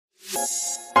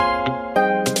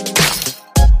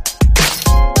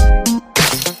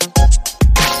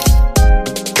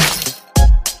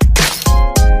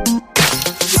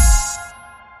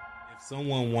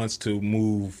wants to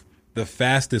move the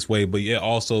fastest way, but yet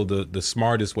also the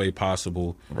smartest way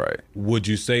possible. Right. Would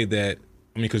you say that?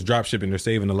 I mean, because drop shipping, they're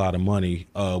saving a lot of money.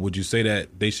 Would you say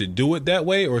that they should do it that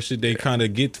way, or should they kind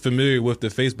of get familiar with the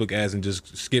Facebook ads and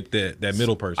just skip that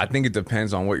middle person? I think it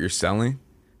depends on what you're selling.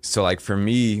 So like for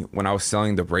me, when I was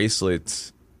selling the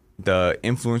bracelets, the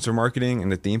influencer marketing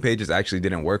and the theme pages actually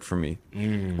didn't work for me,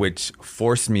 which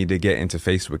forced me to get into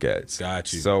Facebook ads.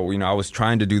 Got you. So, I was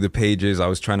trying to do the pages. I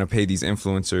was trying to pay these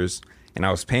influencers and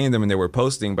I was paying them and they were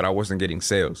posting, but I wasn't getting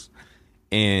sales.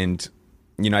 And,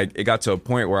 it got to a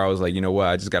point where I was like, you know what,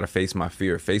 I just got to face my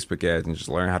fear of Facebook ads and just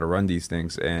learn how to run these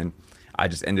things. And I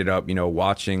just ended up, I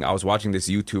was watching this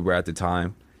YouTuber at the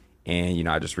time and,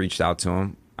 I just reached out to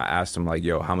him. I asked him like,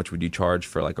 yo, how much would you charge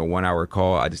for like a 1 hour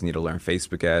call? I just need to learn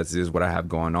Facebook ads. This is what I have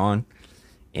going on.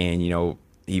 And,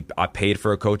 I paid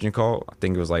for a coaching call. I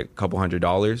think it was like a couple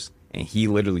 $100. And he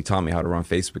literally taught me how to run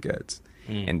Facebook ads.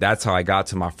 And that's how I got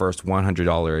to my first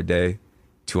 $100 a day,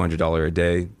 $200 a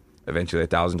day, eventually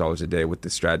 $1,000 a day with the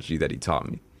strategy that he taught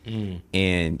me.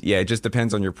 And yeah, it just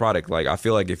depends on your product. Like, I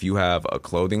feel like if you have a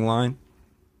clothing line,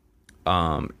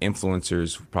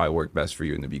 influencers probably work best for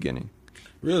you in the beginning.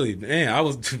 Really, man,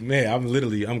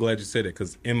 I'm glad you said it,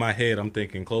 because in my head I'm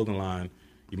thinking clothing line,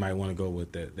 you might want to go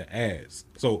with the ads.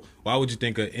 So why would you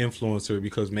think an influencer?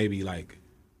 Because maybe like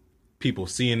people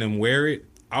seeing them wear it.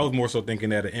 I was more so thinking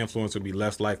that an influencer would be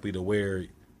less likely to wear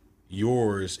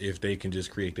yours if they can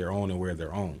just create their own and wear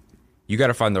their own. You got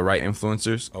to find the right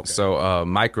influencers. Okay. So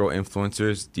micro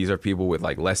influencers, these are people with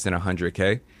like less than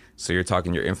 100K. So you're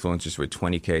talking your influencers with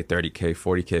 20K, 30K,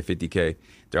 40K, 50K.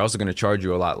 They're also going to charge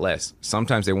you a lot less.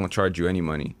 Sometimes they won't charge you any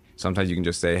money. Sometimes you can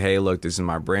just say, hey, look, this is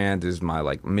my brand. This is my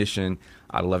like mission.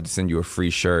 I'd love to send you a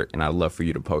free shirt and I'd love for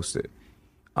you to post it.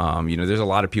 There's a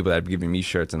lot of people that have given me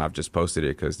shirts and I've just posted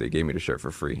it because they gave me the shirt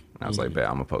for free. And I was like, bet,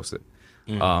 I'm going to post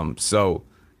it. So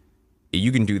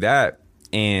you can do that.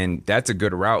 And that's a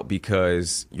good route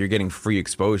because you're getting free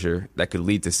exposure that could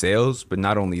lead to sales. But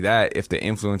not only that, if the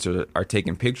influencers are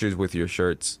taking pictures with your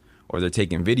shirts or they're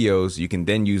taking videos, you can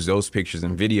then use those pictures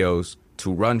and videos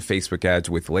to run Facebook ads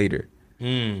with later.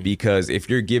 Because if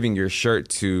you're giving your shirt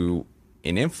to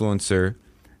an influencer,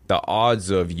 the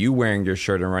odds of you wearing your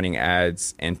shirt and running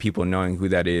ads and people knowing who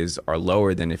that is are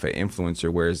lower than if an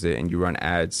influencer wears it and you run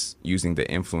ads using the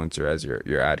influencer as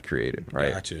your ad creator,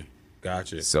 right?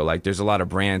 Gotcha. So like there's a lot of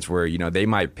brands where, they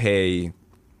might pay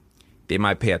 $1,000,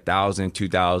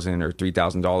 $2,000 or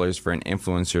 $3,000 for an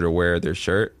influencer to wear their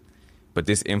shirt. But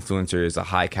this influencer is a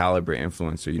high caliber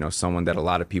influencer, someone that a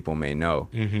lot of people may know.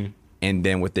 And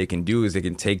then what they can do is they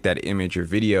can take that image or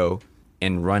video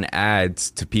and run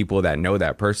ads to people that know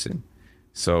that person.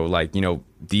 So like,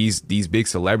 these big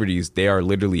celebrities, they are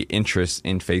literally interests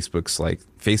in Facebook's, like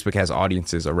Facebook has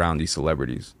audiences around these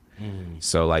celebrities.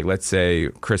 So like, let's say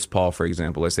Chris Paul, for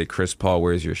example, let's say Chris Paul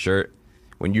wears your shirt.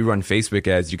 When you run Facebook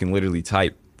ads, you can literally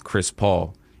type Chris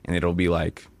Paul and it'll be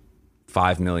like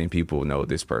 5 million people know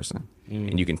this person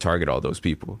and you can target all those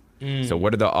people. So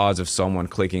what are the odds of someone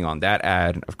clicking on that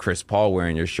ad of Chris Paul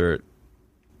wearing your shirt,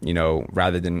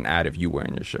 rather than an ad of you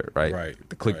wearing your shirt, right? Right.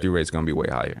 The click-through rate is going to be way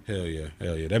higher. Hell yeah.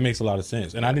 That makes a lot of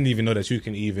sense. And I didn't even know that you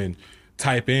can even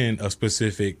type in a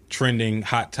specific trending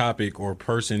hot topic or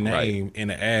person name in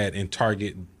an ad and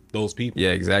target those people. Yeah,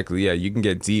 exactly. Yeah, you can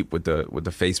get deep with the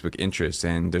Facebook interest.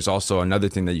 And there's also another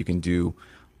thing that you can do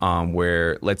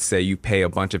where, let's say you pay a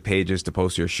bunch of pages to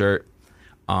post your shirt.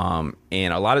 And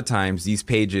a lot of times these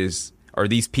pages or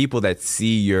these people that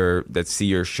see your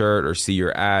shirt or see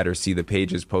your ad or see the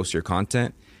pages post your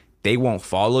content, they won't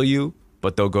follow you,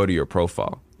 but they'll go to your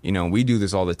profile. We do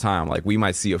this all the time. Like we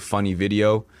might see a funny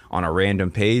video on a random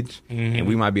page and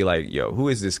we might be like, yo, who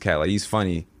is this cat? Like he's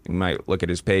funny. We might look at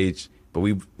his page, but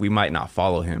we might not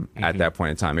follow him at that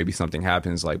point in time. Maybe something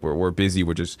happens, like we're busy,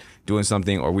 we're just doing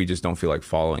something, or we just don't feel like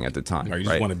following at the time. Or you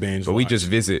just want to binge But watch.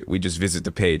 we just visit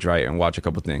the page, right, and watch a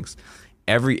couple things.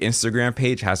 Every Instagram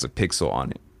page has a pixel on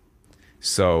it.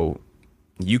 So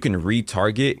you can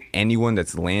retarget anyone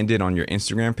that's landed on your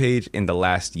Instagram page in the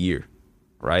last year,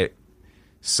 right?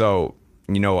 So,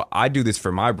 I do this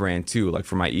for my brand too, like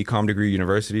for my Ecom Degree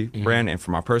University brand, and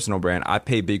for my personal brand, I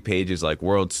pay big pages like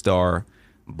World Star,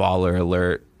 Baller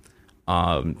Alert.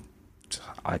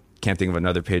 I can't think of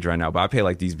another page right now, but I pay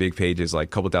like these big pages, like a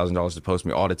couple $1,000s to post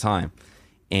me all the time.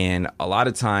 And a lot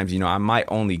of times, I might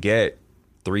only get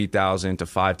 3,000 to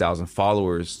 5,000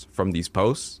 followers from these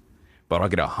posts, but I'll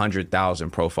get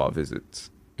 100,000 profile visits,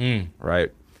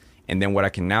 right? And then what I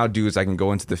can now do is I can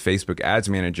go into the Facebook Ads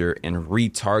Manager and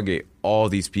retarget all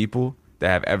these people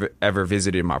that have ever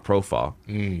visited my profile.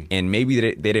 And maybe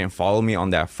they didn't follow me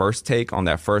on that first take, on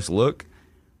that first look,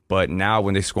 But now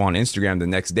when they scroll on Instagram the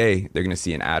next day, they're going to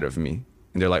see an ad of me.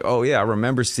 And they're like, oh, yeah, I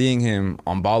remember seeing him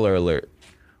on Baller Alert.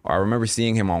 Or I remember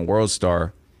seeing him on World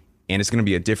Star. And it's going to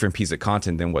be a different piece of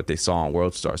content than what they saw on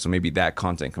World Star. So maybe that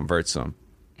content converts them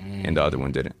and the other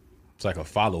one didn't. It's like a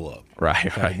follow-up. Right,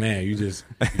 It's right. like,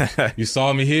 man, you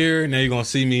saw me here, now you're going to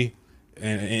see me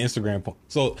in Instagram.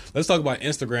 So let's talk about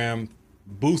Instagram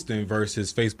boosting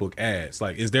versus Facebook ads.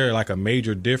 Like, is there like a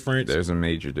major difference? There's a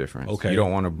major difference. Okay. You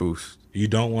don't want to boost. You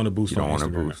don't want to boost You don't on want to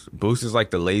Instagram. boost. Boost is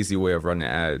like the lazy way of running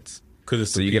ads.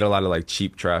 Because So you get a lot of like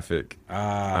cheap traffic,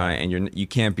 and you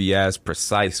can't be as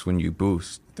precise when you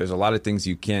boost. There's a lot of things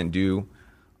you can't do.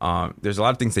 There's a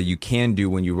lot of things that you can do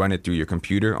when you run it through your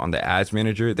computer on the ads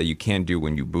manager that you can't do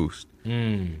when you boost.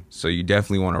 So you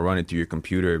definitely want to run it through your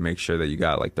computer, make sure that you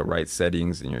got like the right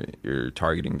settings and you're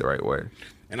targeting the right way.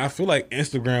 And I feel like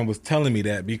Instagram was telling me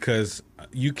that because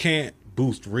you can't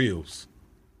boost reels.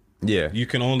 Yeah. You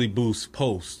can only boost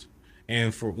posts.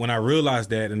 And for when I realized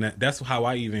that, and that's how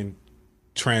I even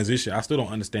transition. I still don't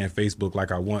understand Facebook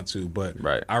like I want to, but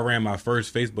Right. I ran my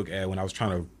first Facebook ad when I was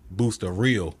trying to boost a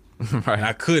reel. Right. And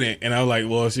I couldn't. And I was like,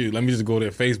 well, shoot, let me just go to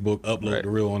Facebook, upload Right. the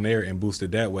reel on there and boost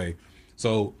it that way.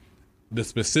 So the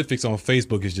specifics on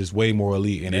Facebook is just way more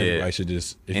elite, and everybody should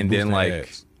just And boost then, their like,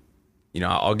 ads. You know,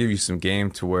 I'll give you some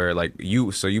game to where like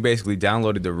you basically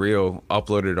downloaded the reel,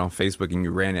 uploaded it on Facebook, and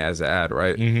you ran it as an ad,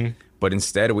 right? Mm-hmm. But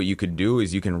instead, what you could do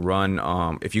is you can run,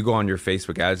 if you go on your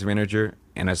Facebook Ads Manager,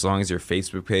 and as long as your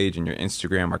Facebook page and your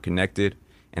Instagram are connected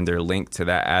and they're linked to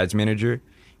that Ads Manager,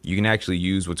 you can actually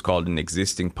use what's called an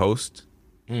existing post.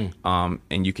 And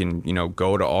you can, you know,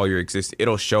 go to all your existing,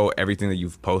 it'll show everything that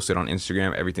you've posted on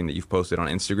Instagram, everything that you've posted on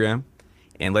Instagram.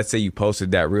 And let's say you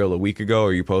posted that reel a week ago,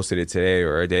 or you posted it today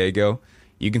or a day ago,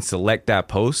 you can select that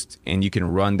post and you can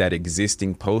run that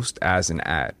existing post as an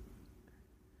ad.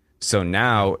 So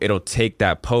now it'll take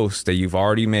that post that you've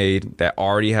already made, that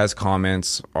already has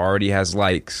comments, already has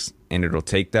likes, and it'll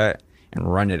take that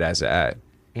and run it as an ad.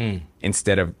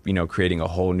 Instead of, you know, creating a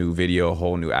whole new video, a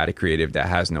whole new ad creative that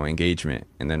has no engagement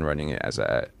and then running it as an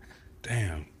ad.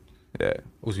 Damn. Yeah.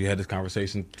 Wish we had this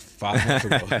conversation 5 months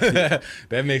ago.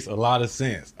 That makes a lot of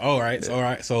sense. All right. All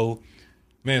right. So,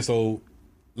 man, so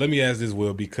let me ask this,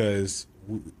 Will, because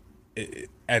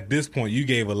at this point you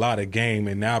gave a lot of game,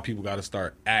 and now people got to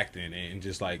start acting and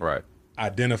just like Right.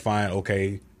 identifying,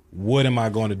 okay, what am I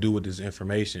going to do with this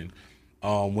information?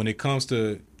 When it comes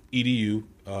to EDU,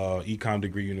 Ecom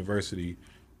Degree University,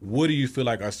 what do you feel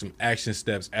like are some action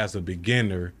steps as a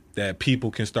beginner that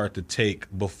people can start to take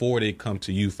before they come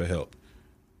to you for help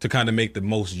to kind of make the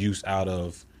most use out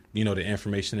of, you know, the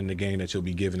information in the game that you'll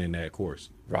be given in that course?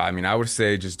 Right. I mean, I would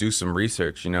say just do some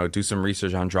research, you know, do some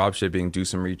research on dropshipping, do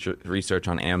some research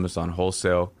on Amazon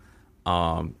wholesale.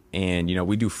 And, you know,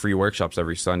 we do free workshops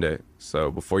every Sunday. So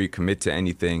before you commit to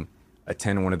anything,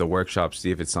 attend one of the workshops,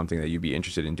 see if it's something that you'd be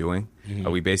interested in doing.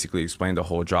 We basically explain the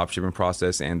whole dropshipping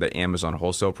process and the Amazon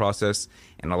wholesale process.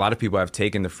 And a lot of people have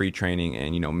taken the free training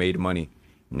and, you know, made money,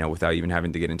 you know, without even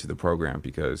having to get into the program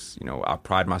because, you know, I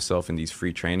pride myself in these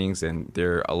free trainings and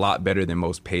they're a lot better than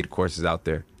most paid courses out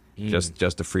there.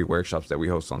 Just the free workshops that we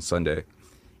host on Sunday.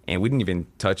 And we didn't even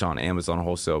touch on Amazon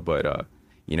wholesale, but,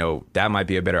 you know, that might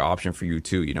be a better option for you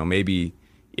too. You know, maybe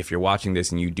if you're watching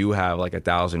this and you do have like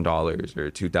 $1,000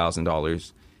 or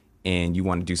 $2,000 and you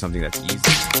want to do something that's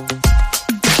easy.